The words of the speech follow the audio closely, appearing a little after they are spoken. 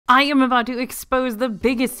I am about to expose the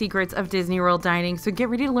biggest secrets of Disney World dining, so get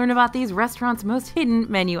ready to learn about these restaurants' most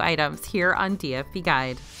hidden menu items here on DFB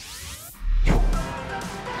Guide.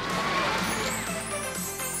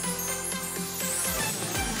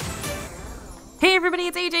 Hey everybody,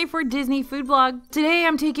 it's AJ for Disney Food Blog. Today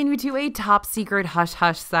I'm taking you to a top secret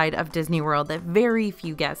hush-hush side of Disney World that very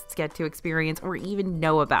few guests get to experience or even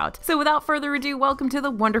know about. So without further ado, welcome to the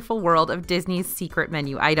wonderful world of Disney's secret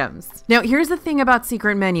menu items. Now here's the thing about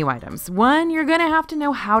secret menu items. One, you're gonna have to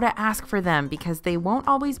know how to ask for them because they won't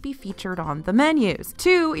always be featured on the menus.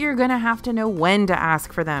 Two, you're gonna have to know when to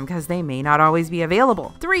ask for them because they may not always be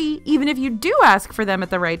available. Three, even if you do ask for them at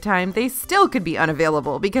the right time, they still could be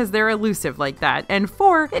unavailable because they're elusive like that. And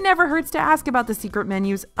four, it never hurts to ask about the secret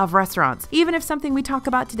menus of restaurants. Even if something we talk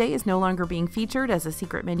about today is no longer being featured as a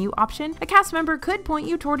secret menu option, a cast member could point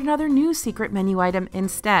you toward another new secret menu item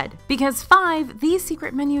instead. Because five, these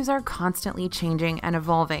secret menus are constantly changing and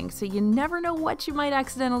evolving, so you never know what you might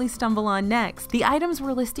accidentally stumble on next. The items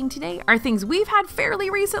we're listing today are things we've had fairly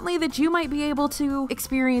recently that you might be able to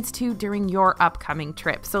experience too during your upcoming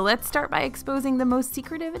trip. So let's start by exposing the most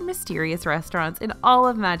secretive and mysterious restaurants in all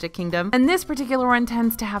of Magic Kingdom, and this particular one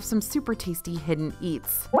tends to have some super tasty hidden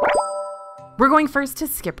eats. We're going first to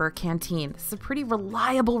Skipper Canteen. This is a pretty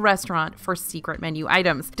reliable restaurant for secret menu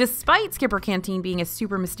items. Despite Skipper Canteen being a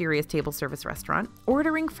super mysterious table service restaurant,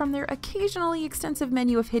 ordering from their occasionally extensive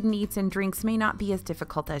menu of hidden eats and drinks may not be as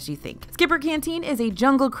difficult as you think. Skipper Canteen is a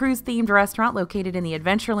Jungle Cruise themed restaurant located in the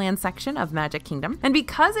Adventureland section of Magic Kingdom. And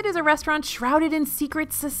because it is a restaurant shrouded in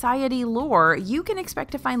secret society lore, you can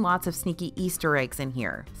expect to find lots of sneaky Easter eggs in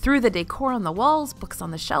here. Through the decor on the walls, books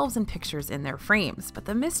on the shelves, and pictures in their frames. But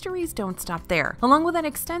the mysteries don't stop there. Along with an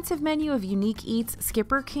extensive menu of unique eats,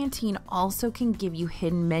 Skipper Canteen also can give you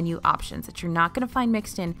hidden menu options that you're not going to find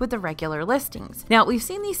mixed in with the regular listings. Now, we've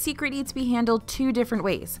seen these secret eats be handled two different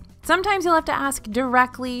ways. Sometimes you'll have to ask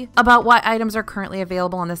directly about what items are currently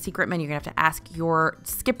available on the secret menu. You're gonna have to ask your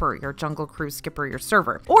skipper, your Jungle Cruise skipper, your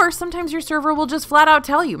server. Or sometimes your server will just flat out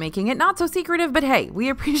tell you, making it not so secretive, but hey, we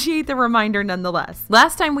appreciate the reminder nonetheless.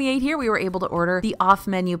 Last time we ate here, we were able to order the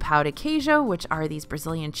off-menu pão de queijo, which are these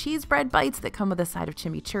Brazilian cheese bread bites that come with a side of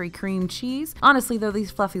chimichurri cream cheese. Honestly though,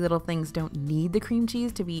 these fluffy little things don't need the cream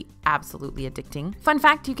cheese to be absolutely addicting. Fun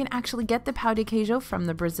fact, you can actually get the pão de queijo from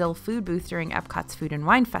the Brazil food booth during Epcot's Food and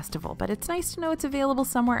Wine Festival. But it's nice to know it's available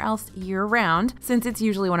somewhere else year-round, since it's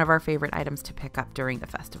usually one of our favorite items to pick up during the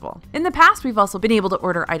festival. In the past, we've also been able to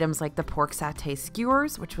order items like the pork satay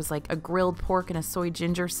skewers, which was like a grilled pork in a soy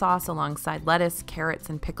ginger sauce alongside lettuce, carrots,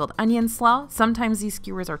 and pickled onion slaw. Sometimes these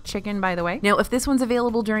skewers are chicken, by the way. Now, if this one's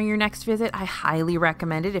available during your next visit, I highly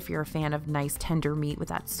recommend it if you're a fan of nice tender meat with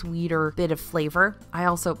that sweeter bit of flavor. I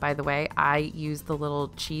also, by the way, I use the little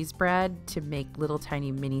cheese bread to make little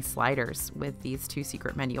tiny mini sliders with these two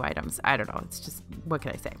secret menu items. I don't know, it's just, what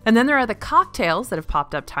can I say? And then there are the cocktails that have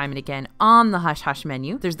popped up time and again on the Hush Hush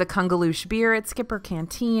menu. There's the Kungaloosh beer at Skipper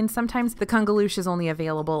Canteen. Sometimes the Kungaloosh is only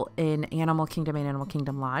available in Animal Kingdom and Animal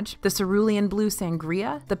Kingdom Lodge. The Cerulean Blue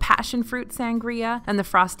Sangria, the Passion Fruit Sangria, and the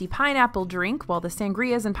Frosty Pineapple drink. While the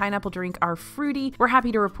sangrias and pineapple drink are fruity, we're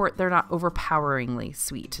happy to report they're not overpoweringly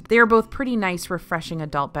sweet. They are both pretty nice, refreshing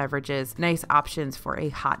adult beverages, nice options for a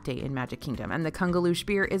hot day in Magic Kingdom. And the Kungaloosh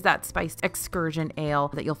beer is that spiced excursion ale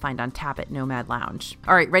that you'll find on tap at Nomad Lounge.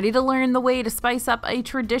 All right, ready to learn the way to spice up a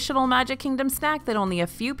traditional Magic Kingdom snack that only a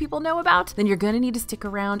few people know about? Then you're gonna need to stick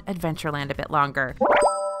around Adventureland a bit longer.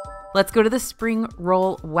 Let's go to the Spring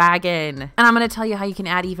Roll Wagon. And I'm gonna tell you how you can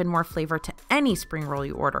add even more flavor to any spring roll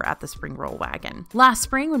you order at the Spring Roll Wagon. Last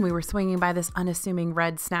spring, when we were swinging by this unassuming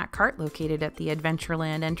red snack cart located at the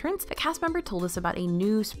Adventureland entrance, a cast member told us about a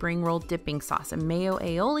new spring roll dipping sauce, a mayo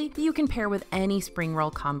aioli, that you can pair with any spring roll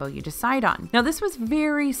combo you decide on. Now, this was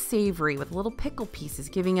very savory with little pickle pieces,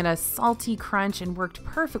 giving it a salty crunch and worked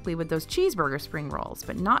perfectly with those cheeseburger spring rolls,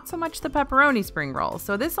 but not so much the pepperoni spring rolls.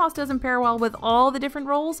 So this sauce doesn't pair well with all the different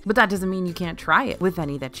rolls, but that doesn't mean you can't try it with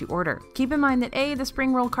any that you order. Keep in mind that the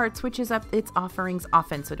spring roll cart switches up its offerings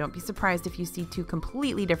often, so don't be surprised if you see two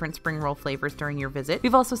completely different spring roll flavors during your visit.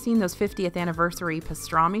 We've also seen those 50th anniversary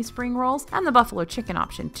pastrami spring rolls and the buffalo chicken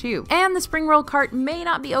option too. And the spring roll cart may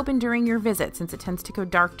not be open during your visit since it tends to go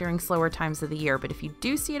dark during slower times of the year, but if you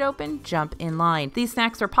do see it open, jump in line. These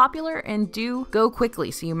snacks are popular and do go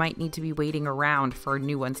quickly, so you might need to be waiting around for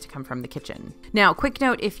new ones to come from the kitchen. Now, quick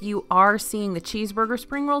note, if you are seeing the cheeseburger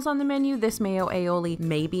spring rolls on the menu, this mayo aioli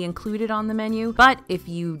may be included on the menu, but if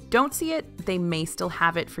you don't see it, they may still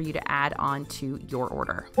have it for you to add on to your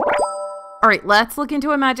order. All right, let's look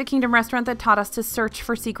into a Magic Kingdom restaurant that taught us to search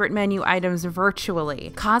for secret menu items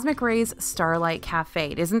virtually. Cosmic Rays Starlight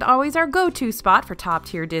Cafe. It isn't always our go-to spot for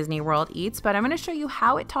top-tier Disney World eats, but I'm going to show you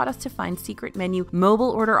how it taught us to find secret menu mobile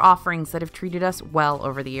order offerings that have treated us well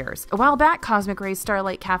over the years. A while back, Cosmic Rays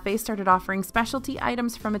Starlight Cafe started offering specialty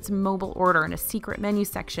items from its mobile order in a secret menu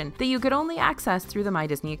section that you could only access through the My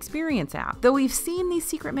Disney Experience app. Though we've seen these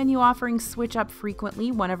secret menu offerings switch up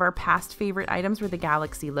frequently, one of our past favorite items were the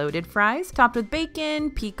Galaxy Loaded Fries, topped with bacon,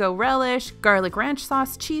 pico relish, garlic ranch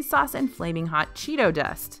sauce, cheese sauce, and flaming hot Cheeto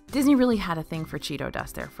dust. Disney really had a thing for Cheeto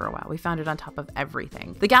dust there for a while. We found it on top of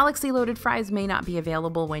everything. The Galaxy Loaded Fries may not be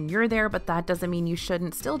available when you're there, but that doesn't mean you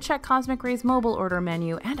shouldn't still check Cosmic Rays mobile order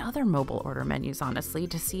menu and other mobile order menus, honestly,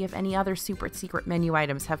 to see if any other super secret menu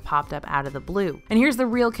items have popped up out of the blue. And here's the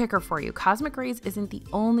real kicker for you. Cosmic Rays isn't the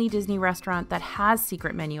only Disney restaurant that has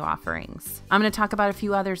secret menu offerings. I'm going to talk about a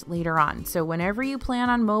few others later on, so whenever you plan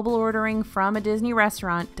on mobile ordering from a Disney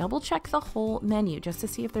restaurant, double check the whole menu just to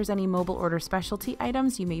see if there's any mobile order specialty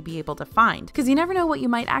items you may be able to find, because you never know what you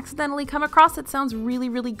might accidentally come across that sounds really,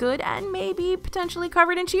 really good and maybe potentially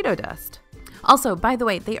covered in Cheeto dust. Also, by the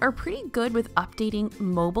way, they are pretty good with updating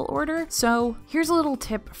mobile order, so here's a little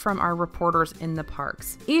tip from our reporters in the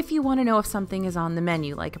parks. If you want to know if something is on the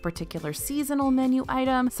menu, like a particular seasonal menu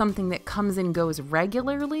item, something that comes and goes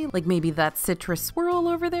regularly, like maybe that citrus swirl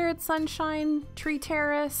over there at Sunshine Tree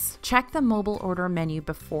Terrace, check the mobile order menu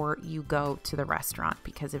before you go to the restaurant,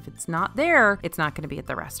 because if it's not there, it's not going to be at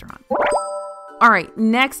the restaurant. All right,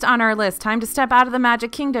 next on our list, time to step out of the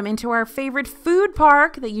Magic Kingdom into our favorite food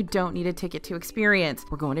park that you don't need a ticket to experience.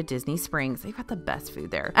 We're going to Disney Springs. They've got the best food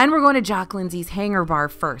there. And we're going to Jock Lindsey's Hangar Bar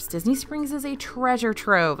first. Disney Springs is a treasure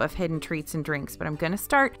trove of hidden treats and drinks, but I'm going to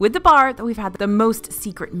start with the bar that we've had the most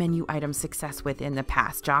secret menu item success with in the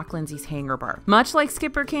past, Jock Lindsey's Hangar Bar. Much like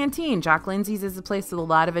Skipper Canteen, Jock Lindsey's is a place with a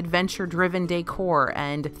lot of adventure-driven decor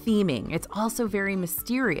and theming. It's also very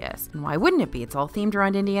mysterious. And why wouldn't it be? It's all themed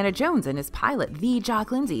around Indiana Jones and his pilot, the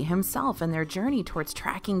Jock Lindsey himself, and their journey towards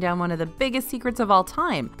tracking down one of the biggest secrets of all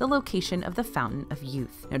time, the location of the Fountain of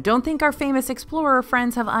Youth. Now, don't think our famous explorer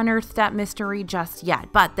friends have unearthed that mystery just yet,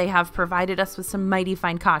 but they have provided us with some mighty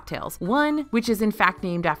fine cocktails, one which is in fact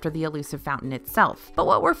named after the elusive fountain itself. But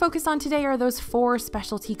what we're focused on today are those 4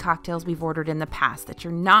 specialty cocktails we've ordered in the past that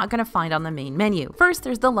you're not going to find on the main menu. First,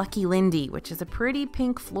 there's the Lucky Lindy, which is a pretty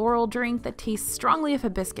pink floral drink that tastes strongly of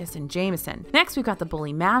hibiscus and Jameson. Next, we've got the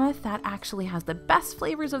Bully Mammoth. That actually has the best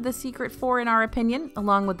flavors of the secret 4 in our opinion,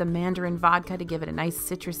 along with the mandarin vodka to give it a nice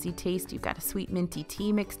citrusy taste. You've got a sweet minty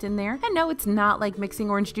tea mixed in there. And no, it's not like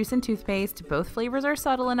mixing orange juice and toothpaste. Both flavors are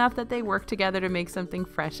subtle enough that they work together to make something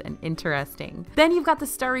fresh and interesting. Then you've got the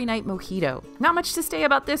Starry Night Mojito. Not much to say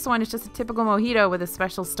about this one. It's just a typical mojito with a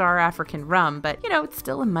special star African rum, but you know, it's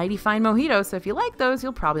still a mighty fine mojito, so if you like those,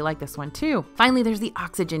 you'll probably like this one too. Finally, there's the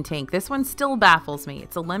Oxygen Tank. This one still baffles me.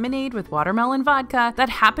 It's a lemonade with watermelon vodka that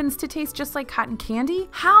happens to taste just like cotton candy?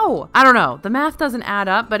 How? I don't know. The math doesn't add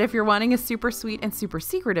up, but if you're wanting a super sweet and super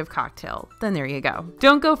secretive cocktail, then there you go.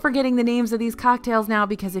 Don't go forgetting the names of these cocktails now,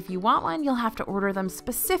 because if you want one, you'll have to order them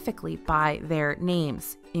specifically by their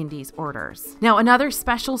names. Indy's orders. Now, another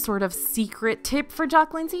special sort of secret tip for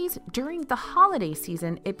Jock Lindsey's, during the holiday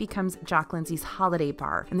season, it becomes Jock Lindsey's Holiday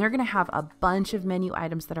Bar, and they're going to have a bunch of menu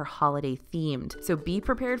items that are holiday themed. So be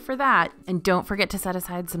prepared for that, and don't forget to set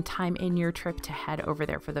aside some time in your trip to head over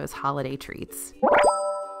there for those holiday treats.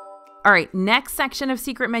 All right, next section of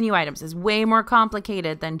secret menu items is way more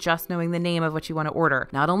complicated than just knowing the name of what you want to order.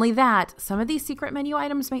 Not only that, some of these secret menu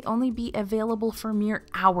items may only be available for mere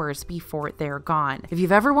hours before they're gone. If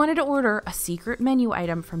you've ever wanted to order a secret menu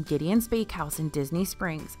item from Gideon's Bakehouse in Disney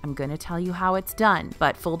Springs, I'm going to tell you how it's done.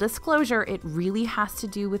 But full disclosure, it really has to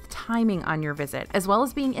do with timing on your visit, as well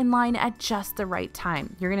as being in line at just the right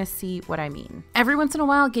time. You're going to see what I mean. Every once in a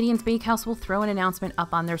while, Gideon's Bakehouse will throw an announcement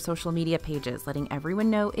up on their social media pages, letting everyone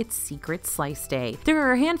know it's Secret Slice Day. There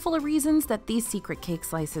are a handful of reasons that these secret cake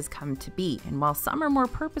slices come to be, and while some are more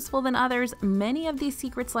purposeful than others, many of these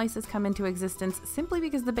secret slices come into existence simply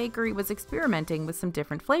because the bakery was experimenting with some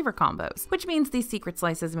different flavor combos, which means these secret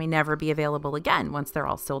slices may never be available again once they're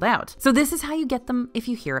all sold out. So this is how you get them if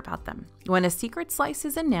you hear about them. When a secret slice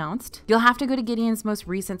is announced, you'll have to go to Gideon's most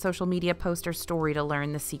recent social media post or story to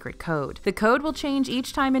learn the secret code. The code will change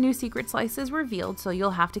each time a new secret slice is revealed, so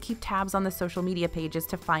you'll have to keep tabs on the social media pages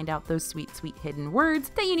to find out out those sweet, sweet hidden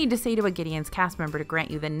words that you need to say to a Gideon's cast member to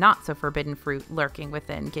grant you the not-so-forbidden fruit lurking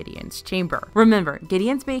within Gideon's chamber. Remember,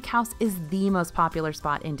 Gideon's Bakehouse is the most popular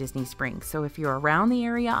spot in Disney Springs, so if you're around the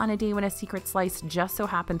area on a day when a secret slice just so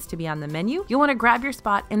happens to be on the menu, you'll want to grab your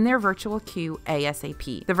spot in their virtual queue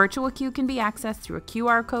ASAP. The virtual queue can be accessed through a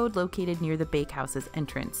QR code located near the Bakehouse's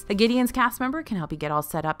entrance. A Gideon's cast member can help you get all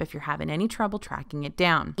set up if you're having any trouble tracking it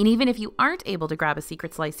down. And even if you aren't able to grab a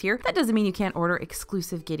secret slice here, that doesn't mean you can't order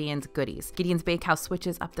exclusive Gideon's goodies. Gideon's Bakehouse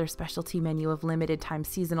switches up their specialty menu of limited time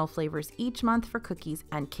seasonal flavors each month for cookies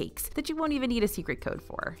and cakes that you won't even need a secret code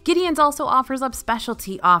for. Gideon's also offers up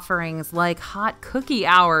specialty offerings like Hot Cookie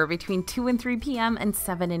Hour between 2 and 3 p.m. and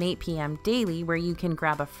 7 and 8 p.m. daily, where you can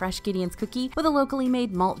grab a fresh Gideon's cookie with a locally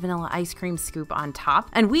made malt vanilla ice cream scoop on top,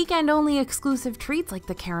 and weekend-only exclusive treats like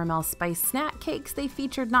the caramel spice snack cakes they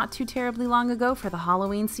featured not too terribly long ago for the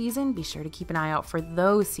Halloween season. Be sure to keep an eye out for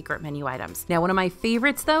those secret menu items. Now, one of my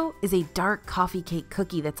favorites, though, is a dark coffee cake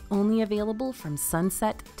cookie that's only available from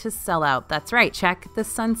sunset to sellout. That's right, check the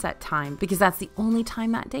sunset time, because that's the only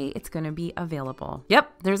time that day it's going to be available.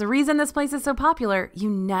 Yep, there's a reason this place is so popular. You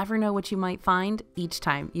never know what you might find each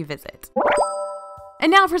time you visit.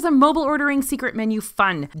 And now for some mobile ordering secret menu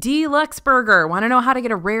fun. Deluxe Burger. Want to know how to get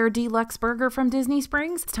a rare Deluxe Burger from Disney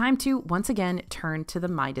Springs? It's time to, once again, turn to the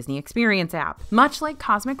My Disney Experience app. Much like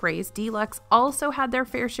Cosmic Rays, Deluxe also had their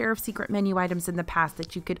fair share of secret menu items in the past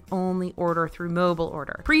that you could only order through mobile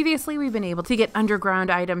order. Previously, we've been able to get underground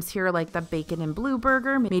items here like the Bacon and Blue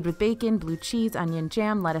Burger, made with bacon, blue cheese, onion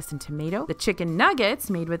jam, lettuce, and tomato, the Chicken Nuggets,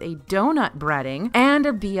 made with a donut breading, and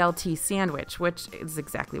a BLT sandwich, which is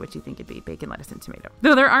exactly what you think it'd be, bacon, lettuce, and tomato.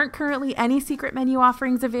 Though there aren't currently any secret menu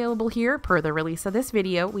offerings available here, per the release of this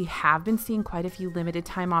video, we have been seeing quite a few limited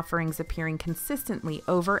time offerings appearing consistently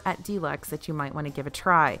over at Deluxe that you might want to give a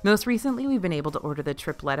try. Most recently, we've been able to order the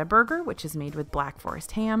Tripletta Burger, which is made with Black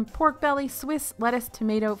Forest ham, pork belly, Swiss, lettuce,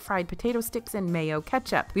 tomato, fried potato sticks, and mayo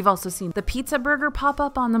ketchup. We've also seen the Pizza Burger pop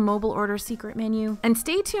up on the mobile order secret menu. And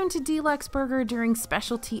stay tuned to Deluxe Burger during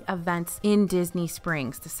specialty events in Disney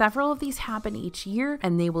Springs. Several of these happen each year,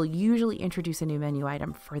 and they will usually introduce a new menu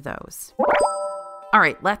item for those. All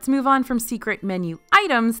right, let's move on from secret menu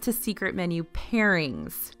items to secret menu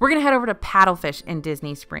pairings. We're gonna head over to Paddlefish in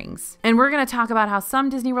Disney Springs, and we're gonna talk about how some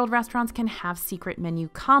Disney World restaurants can have secret menu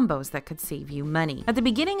combos that could save you money. At the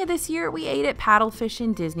beginning of this year, we ate at Paddlefish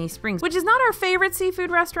in Disney Springs, which is not our favorite seafood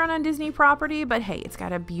restaurant on Disney property, but hey, it's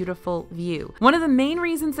got a beautiful view. One of the main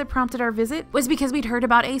reasons that prompted our visit was because we'd heard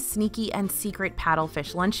about a sneaky and secret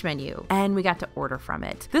Paddlefish lunch menu, and we got to order from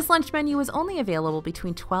it. This lunch menu was only available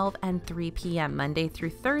between 12 and 3 p.m. Monday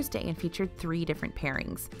through Thursday and featured 3 different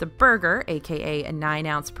pairings. The burger, aka a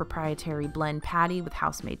 9-ounce proprietary blend patty with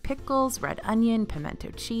house-made pickles, red onion,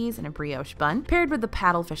 pimento cheese, and a brioche bun, paired with the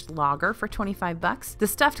Paddlefish lager for $25, the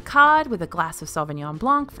stuffed cod with a glass of Sauvignon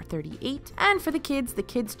Blanc for $38, and for the kids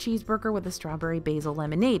cheeseburger with a strawberry basil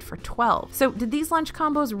lemonade for $12. So did these lunch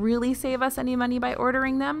combos really save us any money by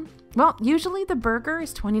ordering them? Well, usually the burger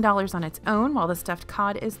is $20 on its own, while the stuffed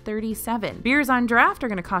cod is $37. Beers on draft are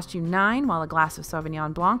going to cost you $9, while a glass of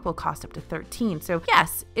Sauvignon Blanc will cost up to $13. So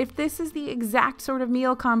yes, if this is the exact sort of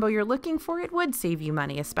meal combo you're looking for, it would save you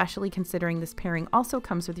money, especially considering this pairing also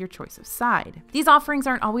comes with your choice of side. These offerings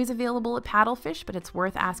aren't always available at Paddlefish, but it's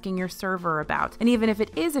worth asking your server about. And even if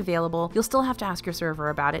it is available, you'll still have to ask your server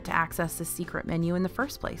about it to access the secret menu in the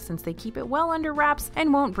first place, since they keep it well under wraps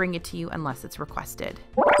and won't bring it to you unless it's requested.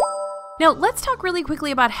 Now, let's talk really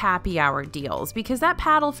quickly about happy hour deals, because that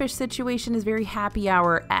Paddlefish situation is very happy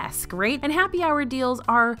hour-esque, right? And happy hour deals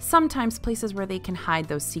are sometimes places where they can hide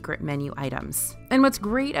those secret menu items. And what's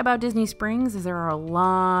great about Disney Springs is there are a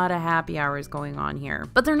lot of happy hours going on here,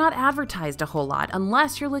 but they're not advertised a whole lot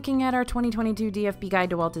unless you're looking at our 2022 DFB Guide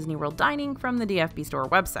to Walt Disney World Dining from the DFB Store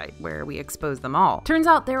website, where we expose them all. Turns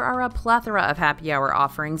out there are a plethora of happy hour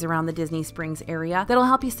offerings around the Disney Springs area that'll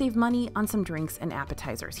help you save money on some drinks and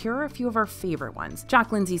appetizers. Here are a few of our favorite ones.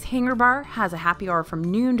 Jock Lindsay's Hangar Bar has a happy hour from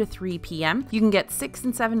noon to 3 p.m. You can get $6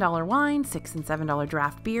 and $7 wine, $6 and $7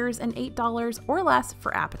 draft beers, and $8 or less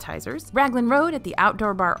for appetizers. Raglan Road at the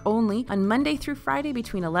Outdoor Bar only. On Monday through Friday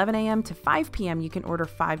between 11 a.m. to 5 p.m. you can order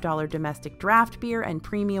 $5 domestic draft beer and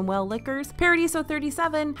premium well liquors. Paradiso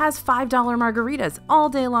 37 has $5 margaritas all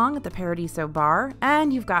day long at the Paradiso Bar,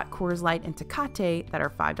 and you've got Coors Light and Tecate that are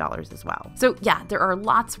 $5 as well. So yeah, there are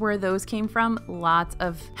lots where those came from, lots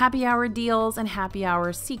of happy hour deals and happy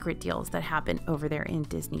hour secret deals that happen over there in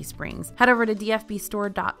Disney Springs. Head over to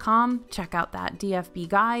dfbstore.com, check out that DFB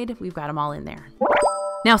guide. We've got them all in there.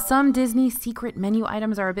 Now, some Disney secret menu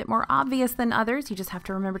items are a bit more obvious than others. You just have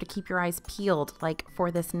to remember to keep your eyes peeled, like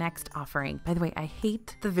for this next offering. By the way, I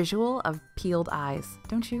hate the visual of peeled eyes.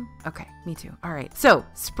 Don't you? Okay, me too. All right. So,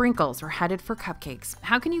 Sprinkles, we're headed for cupcakes.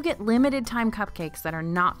 How can you get limited time cupcakes that are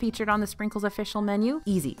not featured on the Sprinkles official menu?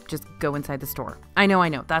 Easy. Just go inside the store. I know.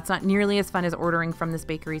 That's not nearly as fun as ordering from this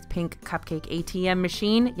bakery's pink cupcake ATM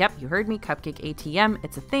machine. Yep, you heard me. Cupcake ATM.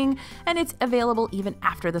 It's a thing, and it's available even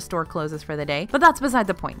after the store closes for the day. But that's beside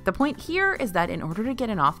the point. The point here is that in order to get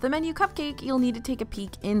an off-the-menu cupcake, you'll need to take a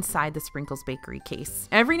peek inside the Sprinkles Bakery case.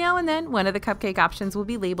 Every now and then, one of the cupcake options will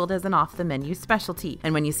be labeled as an off-the-menu specialty.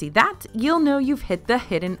 And when you see that, you'll know you've hit the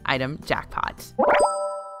hidden item jackpot.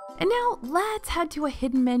 And now let's head to a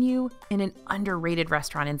hidden menu in an underrated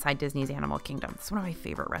restaurant inside Disney's Animal Kingdom. It's one of my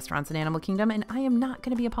favorite restaurants in Animal Kingdom, and I am not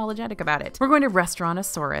going to be apologetic about it. We're going to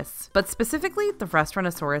Restaurantosaurus, but specifically the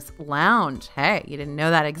Restaurantosaurus Lounge. Hey, you didn't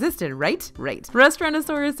know that existed, right? Right.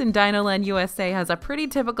 Restaurantosaurus in Dinoland USA has a pretty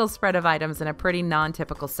typical spread of items in a pretty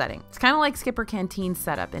non-typical setting. It's kind of like Skipper Canteen's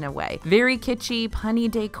setup in a way. Very kitschy,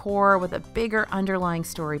 punny decor with a bigger underlying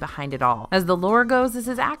story behind it all. As the lore goes, this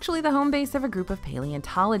is actually the home base of a group of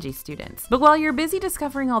paleontology students. But while you're busy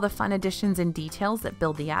discovering all the fun additions and details that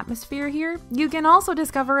build the atmosphere here, you can also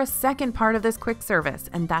discover a second part of this quick service,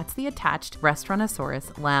 and that's the attached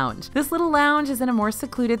Restaurantosaurus Lounge. This little lounge is in a more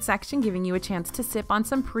secluded section, giving you a chance to sip on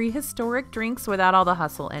some prehistoric drinks without all the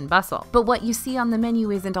hustle and bustle. But what you see on the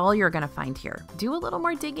menu isn't all you're gonna find here. Do a little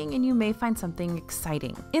more digging and you may find something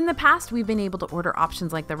exciting. In the past, we've been able to order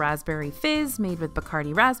options like the Raspberry Fizz, made with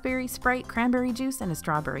Bacardi Raspberry, Sprite, cranberry juice, and a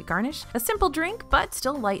strawberry garnish. A simple drink, but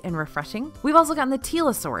still light and refreshing. We've also gotten the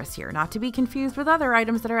Tealosaurus here, not to be confused with other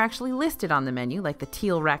items that are actually listed on the menu, like the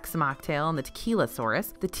Teal Rex mocktail and the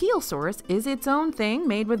Tequilasaurus. The Tealsaurus is its own thing,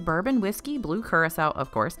 made with bourbon, whiskey, blue curacao, of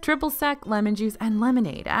course, triple sec, lemon juice, and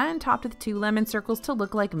lemonade, and topped with 2 lemon circles to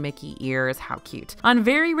look like Mickey ears. How cute. On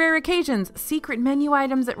very rare occasions, secret menu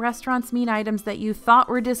items at restaurants mean items that you thought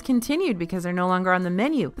were discontinued because they're no longer on the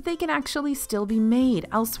menu, but they can actually still be made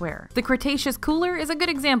elsewhere. The Cretaceous Cooler is a good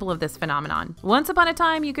example of this phenomenon. Once upon a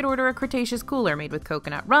time, you could order a Cretaceous Cooler made with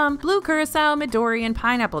coconut rum, blue curacao, Midori, and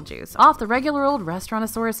pineapple juice off the regular old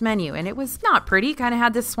Restaurantosaurus menu, and it was not pretty, kind of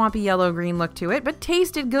had this swampy yellow-green look to it, but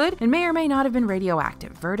tasted good and may or may not have been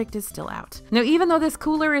radioactive. Verdict is still out. Now, even though this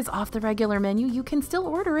cooler is off the regular menu, you can still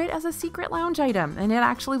order it as a secret lounge item, and it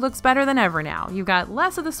actually looks better than ever now. You've got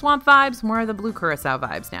less of the swamp vibes, more of the blue curacao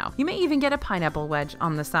vibes now. You may even get a pineapple wedge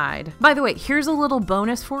on the side. By the way, here's a little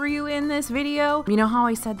bonus for you in this video. You know how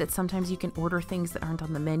I said that sometimes you can order things that aren't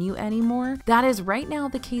on the menu anymore? That is right now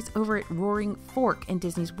the case over at Roaring Fork in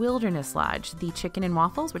Disney's Wilderness Lodge. The chicken and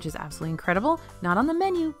waffles, which is absolutely incredible, not on the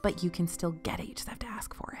menu, but you can still get it. You just have to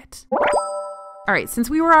ask for it. All right, since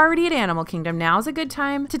we were already at Animal Kingdom, now is a good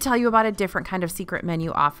time to tell you about a different kind of secret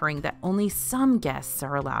menu offering that only some guests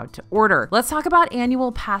are allowed to order. Let's talk about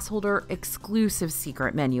annual pass holder exclusive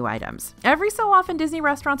secret menu items. Every so often, Disney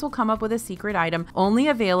restaurants will come up with a secret item only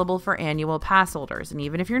available for annual pass holders. And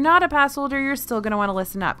even if you're not a pass holder, you're still going to want to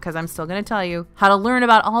listen up, because I'm still going to tell you how to learn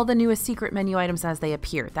about all the newest secret menu items as they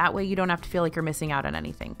appear. That way you don't have to feel like you're missing out on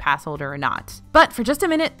anything, pass holder or not. But for just a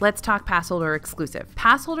minute, let's talk pass holder exclusive.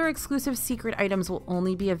 Pass holder exclusive secret items will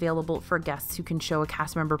only be available for guests who can show a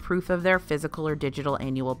cast member proof of their physical or digital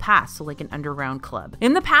annual pass, so like an underground club.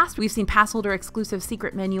 In the past, we've seen pass holder exclusive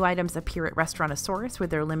secret menu items appear at Restaurantosaurus with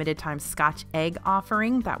their limited time Scotch egg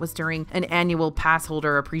offering. That was during an annual pass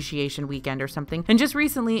holder appreciation weekend or something. And just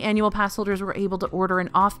recently, annual pass holders were able to order an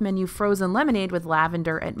off-menu frozen lemonade with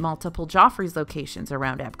lavender at multiple Joffrey's locations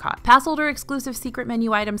around Epcot. Pass holder exclusive secret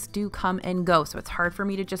menu items do come and go, so it's hard for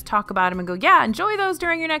me to just talk about them and go, yeah, enjoy those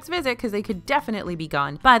during your next visit, because they could definitely be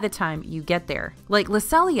gone by the time you get there. Like Le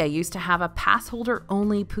Cellier used to have a pass holder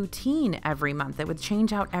only poutine every month that would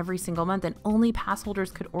change out every single month, and only pass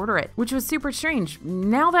holders could order it, which was super strange.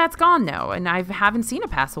 Now that's gone though, and I haven't seen a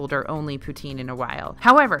pass holder only poutine in a while.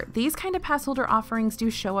 However, these kind of pass holder offerings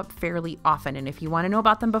do show up fairly often, and if you want to know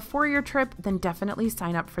about them before your trip, then definitely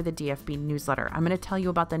sign up for the DFB newsletter. I'm going to tell you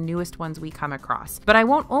about the newest ones we come across. But I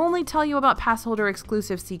won't only tell you about pass holder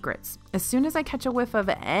exclusive secrets. As soon as I catch a whiff of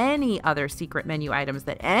any other secret menu items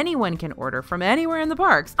that anyone can order from anywhere in the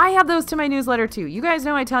parks, I add those to my newsletter too. You guys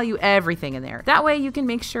know I tell you everything in there. That way you can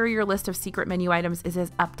make sure your list of secret menu items is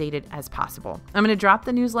as updated as possible. I'm going to drop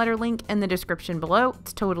the newsletter link in the description below.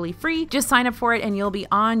 It's totally free. Just sign up for it and you'll be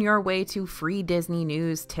on your way to free Disney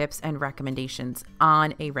news, tips, and recommendations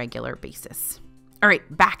on a regular basis. All right,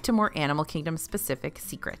 back to more Animal Kingdom specific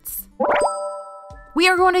secrets. We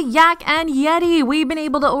are going to Yak and Yeti. We've been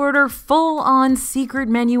able to order full-on secret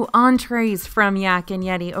menu entrees from Yak and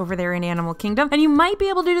Yeti over there in Animal Kingdom, and you might be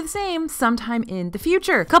able to do the same sometime in the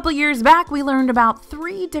future. A couple years back, we learned about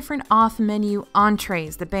 3 different off-menu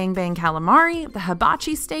entrees: the Bang Bang Calamari, the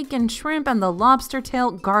Hibachi Steak and Shrimp, and the Lobster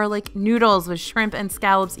Tail Garlic Noodles with shrimp and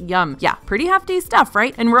scallops. Yum. Yeah, pretty hefty stuff,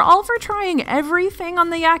 right? And we're all for trying everything on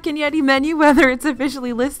the Yak and Yeti menu, whether it's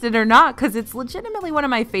officially listed or not, because it's legitimately one of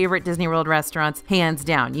my favorite Disney World restaurants, hands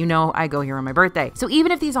down. You know I go here on my birthday. So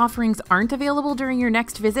even if these offerings aren't available during your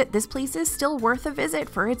next visit, this place is still worth a visit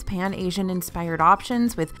for its Pan-Asian inspired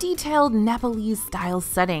options with detailed Nepalese style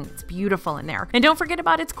setting. It's beautiful in there. And don't forget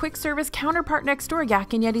about its quick service counterpart next door,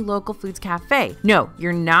 Yak and Yeti Local Foods Cafe. No,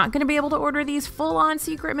 you're not going to be able to order these full-on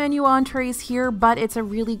secret menu entrees here, but it's a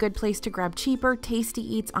really good place to grab cheaper, tasty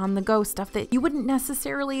eats on the go, stuff that you wouldn't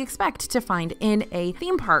necessarily expect to find in a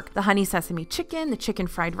theme park. The honey sesame chicken, the chicken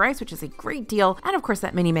fried rice, which is a great deal, and of course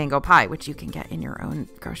that mini mango pie, which you can get in your own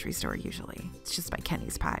grocery store usually. It's just by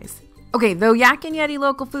Kenny's Pies. Okay, though Yak and Yeti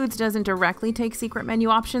Local Foods doesn't directly take secret menu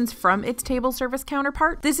options from its table service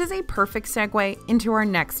counterpart, this is a perfect segue into our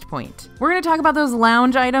next point. We're going to talk about those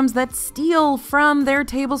lounge items that steal from their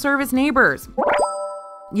table service neighbors.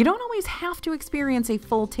 You don't always have to experience a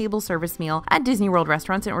full table service meal at Disney World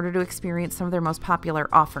restaurants in order to experience some of their most popular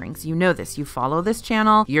offerings. You know this. You follow this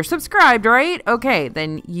channel. You're subscribed, right? Okay,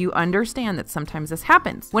 then you understand that sometimes this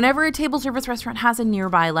happens. Whenever a table service restaurant has a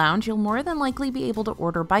nearby lounge, you'll more than likely be able to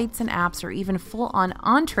order bites and apps or even full-on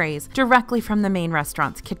entrees directly from the main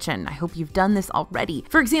restaurant's kitchen. I hope you've done this already.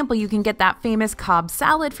 For example, you can get that famous Cobb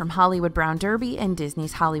salad from Hollywood Brown Derby and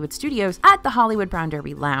Disney's Hollywood Studios at the Hollywood Brown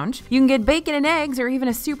Derby Lounge. You can get bacon and eggs or even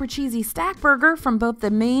a super cheesy stack burger from both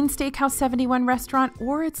the main Steakhouse 71 restaurant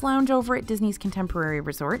or its lounge over at Disney's Contemporary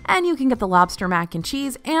Resort. And you can get the lobster mac and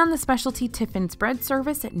cheese and the specialty Tiffin's bread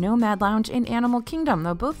service at Nomad Lounge in Animal Kingdom,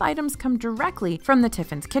 though both items come directly from the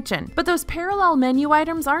Tiffin's kitchen. But those parallel menu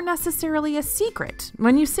items aren't necessarily a secret.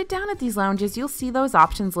 When you sit down at these lounges, you'll see those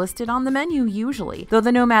options listed on the menu usually, though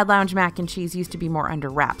the Nomad Lounge mac and cheese used to be more under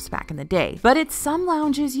wraps back in the day. But at some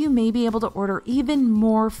lounges, you may be able to order even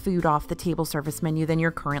more food off the table service menu than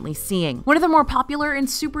you're currently seeing. One of the more popular and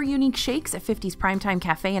super unique shakes at 50's Primetime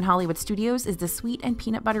Cafe and Hollywood Studios is the sweet and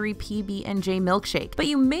peanut buttery PB&J milkshake, but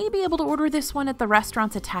you may be able to order this one at the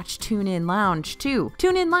restaurant's attached Tune-In Lounge too.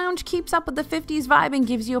 Tune-In Lounge keeps up with the 50's vibe and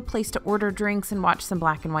gives you a place to order drinks and watch some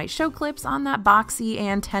black and white show clips on that boxy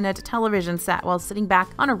antenna television set while sitting back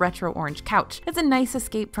on a retro orange couch. It's a nice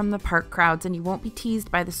escape from the park crowds, and you won't be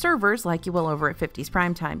teased by the servers like you will over at 50's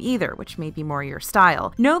Primetime either, which may be more your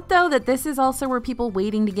style. Note though that this is also where people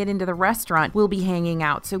waiting to get into the restaurant will be hanging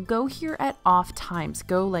out, so go here at off times.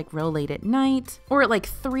 Go like real late at night or at like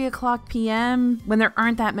 3:00 p.m. when there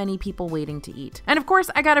aren't that many people waiting to eat. And of course,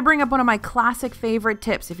 I gotta bring up one of my classic favorite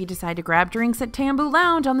tips. If you decide to grab drinks at Tambu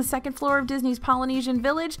Lounge on the 2nd floor of Disney's Polynesian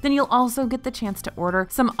Village, then you'll also get the chance to order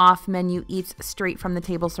some off-menu eats straight from the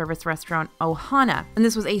table service restaurant Ohana. And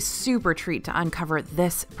this was a super treat to uncover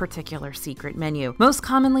this particular secret menu. Most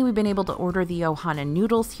commonly, we've been able to order the Ohana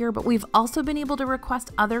noodles here, but we've also been able to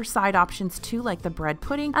request other side options too, like the bread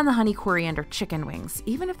pudding and the honey coriander chicken wings,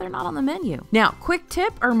 even if they're not on the menu. Now, quick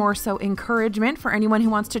tip, or more so encouragement for anyone who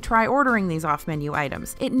wants to try ordering these off-menu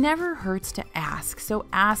items. It never hurts to ask, so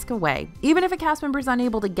ask away. Even if a cast member is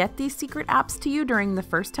unable to get these secret apps to you during the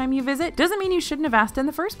first time you visit, doesn't mean you shouldn't have asked in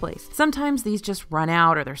the first place. Sometimes these just run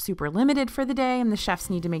out or they're super limited for the day, and the chefs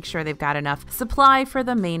need to make sure they've got enough supply for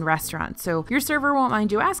the main restaurant. So your server won't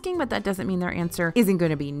mind you asking, but that doesn't mean their answer isn't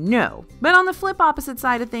going to be no. But on the flip opposite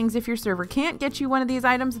side of things, if your server can't get you one of these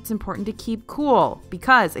items, it's important to keep cool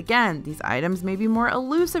because, again, these items may be more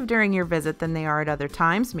elusive during your visit than they are at other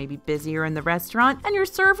times, maybe busier in the restaurant, and your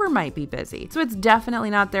server might be busy. So it's definitely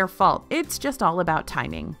not their fault. It's just all about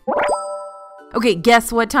timing. Okay,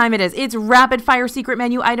 guess what time it is? It's rapid fire secret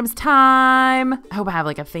menu items time. I hope I have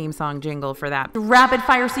like a theme song jingle for that. Rapid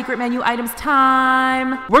fire secret menu items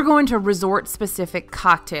time. We're going to resort specific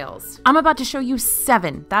cocktails. I'm about to show you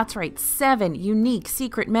 7, that's right, 7 unique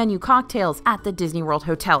secret menu cocktails at the Disney World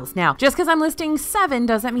hotels. Now, just because I'm listing 7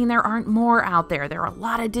 doesn't mean there aren't more out there. There are a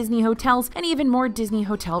lot of Disney hotels and even more Disney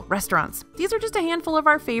hotel restaurants. These are just a handful of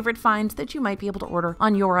our favorite finds that you might be able to order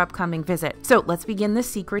on your upcoming visit. So let's begin the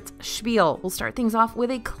secrets spiel. We'll start things off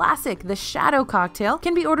with a classic. The Shadow Cocktail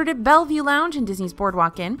can be ordered at Bellevue Lounge in Disney's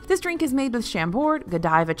Boardwalk Inn. This drink is made with Chambord,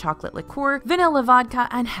 Godiva chocolate liqueur, vanilla vodka,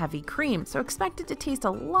 and heavy cream, so expect it to taste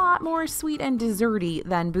a lot more sweet and desserty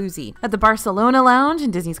than boozy. At the Barcelona Lounge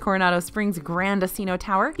in Disney's Coronado Springs Grand Casino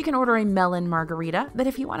Tower, you can order a melon margarita, but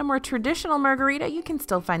if you want a more traditional margarita, you can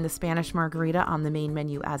still find the Spanish margarita on the main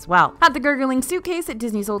menu as well. At the Gurgling Suitcase at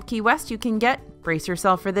Disney's Old Key West, you can get Brace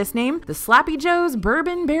yourself for this name, the Slappy Joe's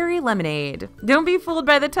Bourbon Berry Lemonade. Don't be fooled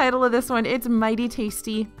by the title of this one. It's mighty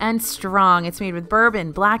tasty and strong. It's made with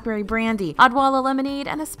bourbon, blackberry brandy, Odwalla lemonade,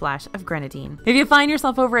 and a splash of grenadine. If you find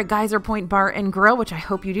yourself over at Geyser Point Bar and Grill, which I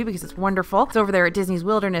hope you do because it's wonderful, it's over there at Disney's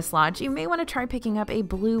Wilderness Lodge, you may want to try picking up a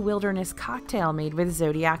Blue Wilderness cocktail made with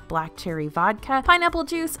Zodiac black cherry vodka, pineapple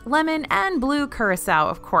juice, lemon, and blue curacao,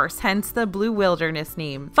 of course, hence the Blue Wilderness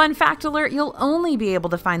name. Fun fact alert, you'll only be able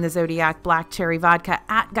to find the Zodiac black cherry vodka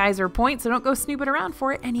at Geyser Point, so don't go snooping around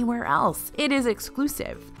for it anywhere else. It is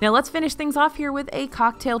exclusive. Now let's finish things off here with a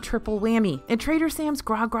cocktail triple whammy. At Trader Sam's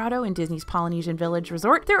Grog Grotto in Disney's Polynesian Village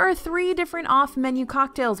Resort, there are 3 different off-menu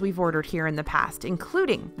cocktails we've ordered here in the past,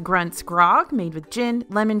 including Grunt's Grog, made with gin,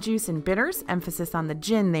 lemon juice, and bitters, emphasis on the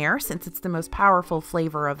gin there, since it's the most powerful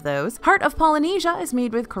flavor of those. Heart of Polynesia is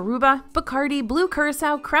made with Karuba, Bacardi, blue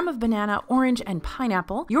curacao, creme of banana, orange, and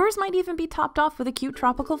pineapple. Yours might even be topped off with a cute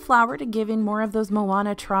tropical flower to give in more of those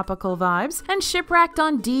Moana tropical vibes. And Shipwrecked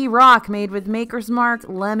on D-Rock, made with Maker's Mark,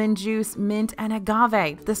 lemon juice, mint, and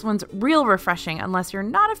agave. This one's real refreshing unless you're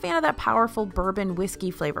not a fan of that powerful bourbon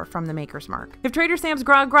whiskey flavor from the Maker's Mark. If Trader Sam's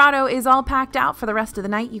Grog Grotto is all packed out for the rest of the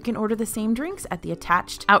night, you can order the same drinks at the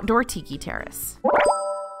attached outdoor tiki terrace.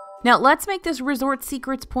 Now let's make this resort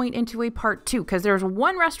secrets point into a part 2, because there's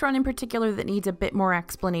one restaurant in particular that needs a bit more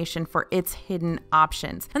explanation for its hidden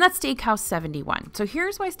options, and that's Steakhouse 71. So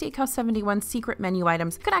here's why Steakhouse 71's secret menu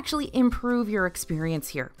items could actually improve your experience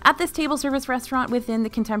here. At this table service restaurant within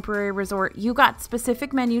the Contemporary Resort, you got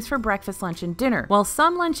specific menus for breakfast, lunch, and dinner. While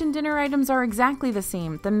some lunch and dinner items are exactly the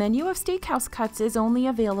same, the menu of Steakhouse cuts is only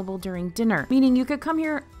available during dinner, meaning you could come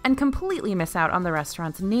here and completely miss out on the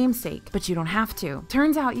restaurant's namesake, but you don't have to.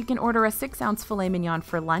 Turns out you can order a 6-ounce filet mignon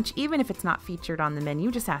for lunch, even if it's not featured on the menu,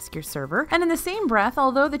 just ask your server. And in the same breath,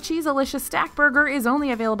 although the Cheese-alicious Stack Burger is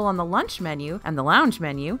only available on the lunch menu and the lounge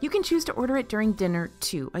menu, you can choose to order it during dinner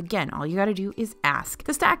too. Again, all you gotta do is ask.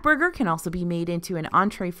 The Stack Burger can also be made into an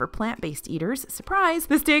entree for plant-based eaters. Surprise!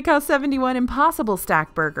 The Steakhouse 71 Impossible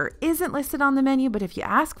Stack Burger isn't listed on the menu, but if you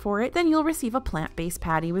ask for it, then you'll receive a plant-based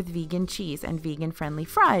patty with vegan cheese and vegan-friendly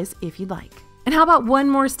fries if you'd like. And how about one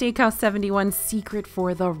more Steakhouse 71 secret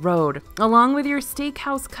for the road? Along with your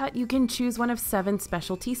steakhouse cut, you can choose one of 7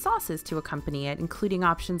 specialty sauces to accompany it, including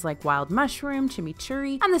options like wild mushroom,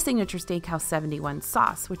 chimichurri, and the signature Steakhouse 71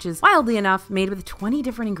 sauce, which is, wildly enough, made with 20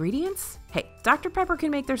 different ingredients. Hey, Dr. Pepper can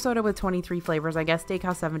make their soda with 23 flavors. I guess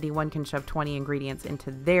Steakhouse 71 can shove 20 ingredients into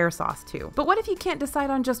their sauce too. But what if you can't decide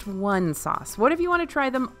on just one sauce? What if you want to try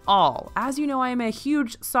them all? As you know, I am a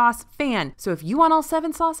huge sauce fan. So if you want all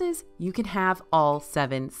 7 sauces, you can have all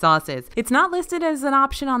 7 sauces. It's not listed as an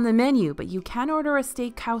option on the menu, but you can order a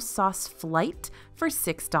Steakhouse sauce flight for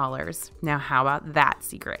 $6. Now, how about that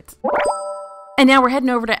secret? And now we're heading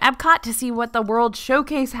over to Epcot to see what the World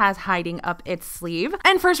Showcase has hiding up its sleeve.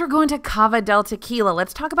 And first we're going to Cava del Tequila.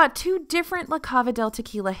 Let's talk about 2 different La Cava del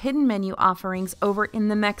Tequila hidden menu offerings over in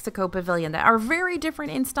the Mexico Pavilion that are very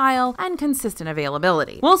different in style and consistent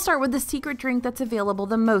availability. We'll start with the secret drink that's available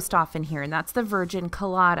the most often here, and that's the Virgin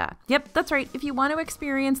Colada. Yep, that's right. If you want to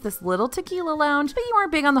experience this little tequila lounge, but you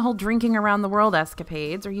aren't big on the whole drinking around the world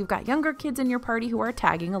escapades, or you've got younger kids in your party who are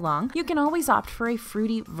tagging along, you can always opt for a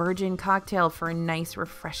fruity virgin cocktail for a nice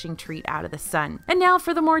refreshing treat out of the sun. And now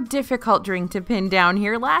for the more difficult drink to pin down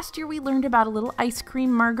here. Last year we learned about a little ice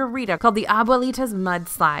cream margarita called the Abuelita's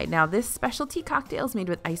Mudslide. Now this specialty cocktail is made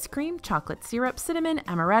with ice cream, chocolate syrup, cinnamon,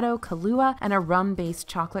 amaretto, Kahlua, and a rum-based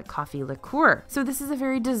chocolate coffee liqueur. So this is a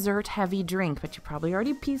very dessert-heavy drink, but you probably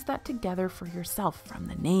already pieced that together for yourself from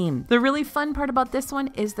the name. The really fun part about this one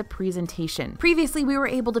is the presentation. Previously we were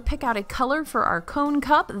able to pick out a color for our cone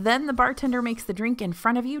cup, then the bartender makes the drink in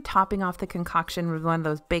front of you, topping off the concoction with one of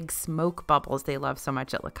those big smoke bubbles they love so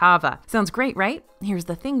much at La Cava. Sounds great, right? Here's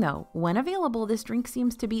the thing though, when available, this drink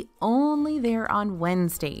seems to be only there on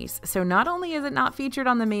Wednesdays. So not only is it not featured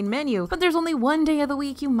on the main menu, but there's only one day of the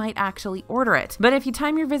week you might actually order it. But if you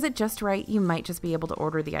time your visit just right, you might just be able to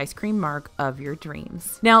order the ice cream marg of your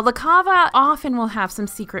dreams. Now, La Cava often will have some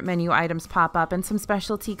secret menu items pop up and some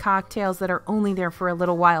specialty cocktails that are only there for a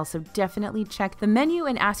little while, so definitely check the menu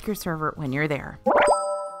and ask your server when you're there.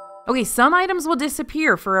 Okay, some items will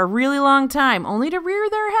disappear for a really long time, only to rear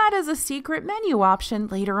their head as a secret menu option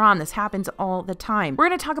later on. This happens all the time. We're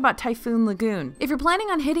going to talk about Typhoon Lagoon. If you're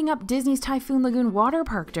planning on hitting up Disney's Typhoon Lagoon water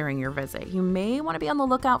park during your visit, you may want to be on the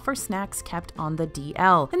lookout for snacks kept on the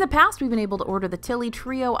DL. In the past, we've been able to order the Tilly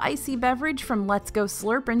Trio icy beverage from Let's Go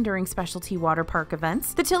Slurpin' during specialty water park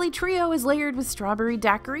events. The Tilly Trio is layered with strawberry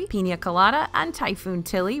daiquiri, pina colada, and Typhoon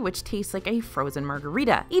Tilly, which tastes like a frozen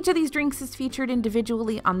margarita. Each of these drinks is featured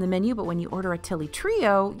individually on the menu, but when you order a Tilly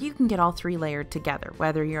Trio, you can get all 3 layered together,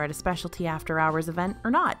 whether you're at a specialty after-hours event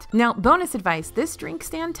or not. Now, bonus advice, this drink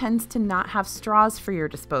stand tends to not have straws for your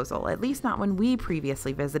disposal, at least not when we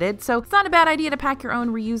previously visited, so it's not a bad idea to pack your own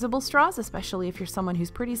reusable straws, especially if you're someone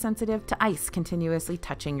who's pretty sensitive to ice continuously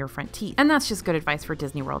touching your front teeth. And that's just good advice for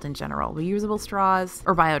Disney World in general. Reusable straws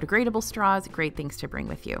or biodegradable straws, great things to bring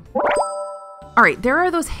with you. All right, there are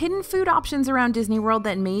those hidden food options around Disney World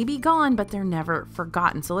that may be gone, but they're never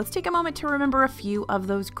forgotten. So let's take a moment to remember a few of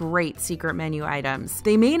those great secret menu items.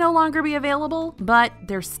 They may no longer be available, but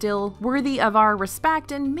they're still worthy of our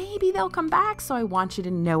respect, and maybe they'll come back, so I want you to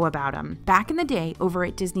know about them. Back in the day, over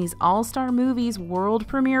at Disney's All-Star Movies World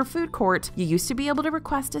Premiere Food Court, you used to be able to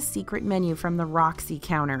request a secret menu from the Roxy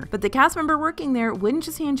counter. But the cast member working there wouldn't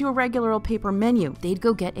just hand you a regular old paper menu. They'd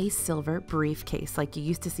go get a silver briefcase like you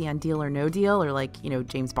used to see on Deal or No Deal, or like,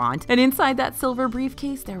 James Bond. And inside that silver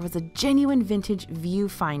briefcase, there was a genuine vintage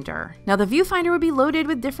viewfinder. Now, the viewfinder would be loaded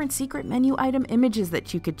with different secret menu item images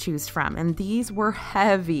that you could choose from, and these were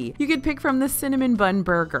heavy. You could pick from the cinnamon bun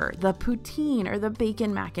burger, the poutine, or the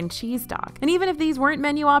bacon mac and cheese dog. And even if these weren't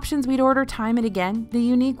menu options we'd order time and again, the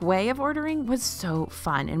unique way of ordering was so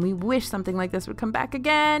fun, and we wish something like this would come back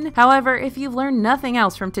again. However, if you've learned nothing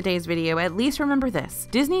else from today's video, at least remember this: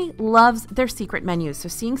 Disney loves their secret menus, so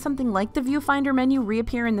seeing something like the viewfinder menu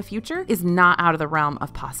reappear in the future is not out of the realm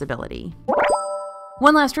of possibility.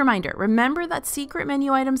 One last reminder, remember that secret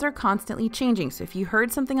menu items are constantly changing, so if you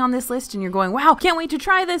heard something on this list and you're going, wow, can't wait to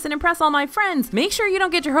try this and impress all my friends, make sure you don't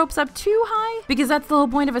get your hopes up too high, because that's the whole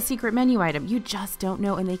point of a secret menu item. You just don't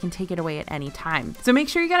know, and they can take it away at any time. So make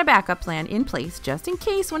sure you got a backup plan in place just in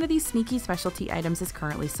case one of these sneaky specialty items is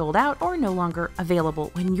currently sold out or no longer available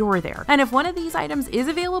when you're there. And if one of these items is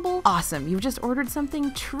available, awesome, you've just ordered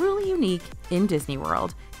something truly unique in Disney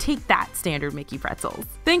World. Take that, standard Mickey pretzels.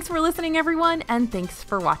 Thanks for listening, everyone, and thanks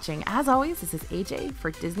for watching. As always, this is AJ for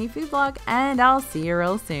Disney Food Blog, and I'll see you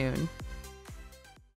real soon.